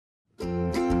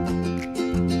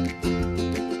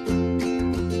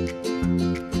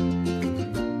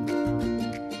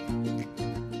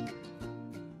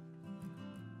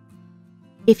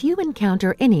If you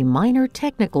encounter any minor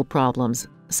technical problems,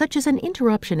 such as an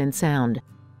interruption in sound,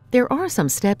 there are some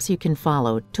steps you can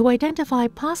follow to identify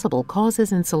possible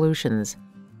causes and solutions.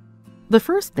 The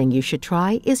first thing you should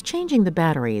try is changing the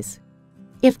batteries.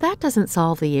 If that doesn't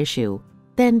solve the issue,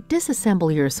 then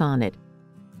disassemble your Sonnet.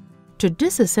 To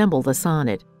disassemble the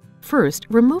Sonnet, first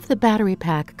remove the battery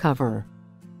pack cover.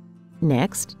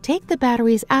 Next, take the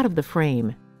batteries out of the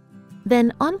frame.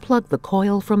 Then unplug the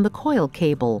coil from the coil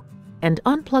cable and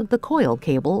unplug the coil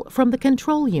cable from the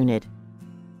control unit.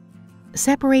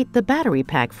 Separate the battery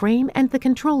pack frame and the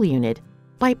control unit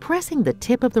by pressing the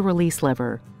tip of the release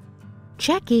lever.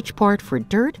 Check each part for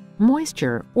dirt,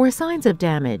 moisture, or signs of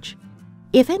damage.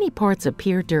 If any parts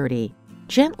appear dirty,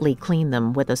 gently clean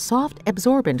them with a soft,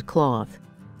 absorbent cloth.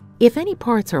 If any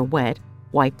parts are wet,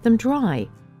 wipe them dry.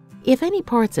 If any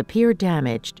parts appear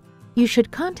damaged, you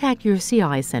should contact your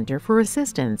CI center for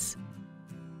assistance.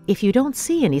 If you don't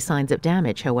see any signs of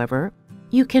damage, however,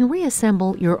 you can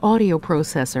reassemble your audio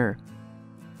processor.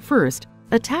 First,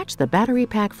 attach the battery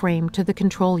pack frame to the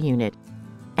control unit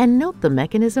and note the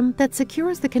mechanism that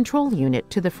secures the control unit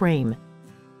to the frame.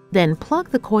 Then plug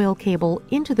the coil cable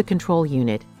into the control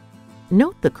unit.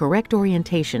 Note the correct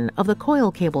orientation of the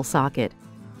coil cable socket.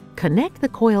 Connect the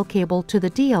coil cable to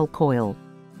the DL coil.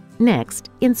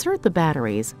 Next, insert the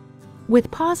batteries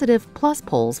with positive plus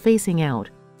poles facing out.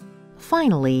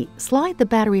 Finally, slide the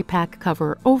battery pack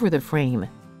cover over the frame.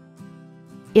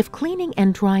 If cleaning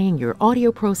and drying your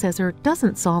audio processor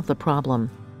doesn't solve the problem,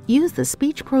 use the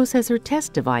speech processor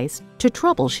test device to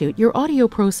troubleshoot your audio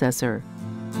processor.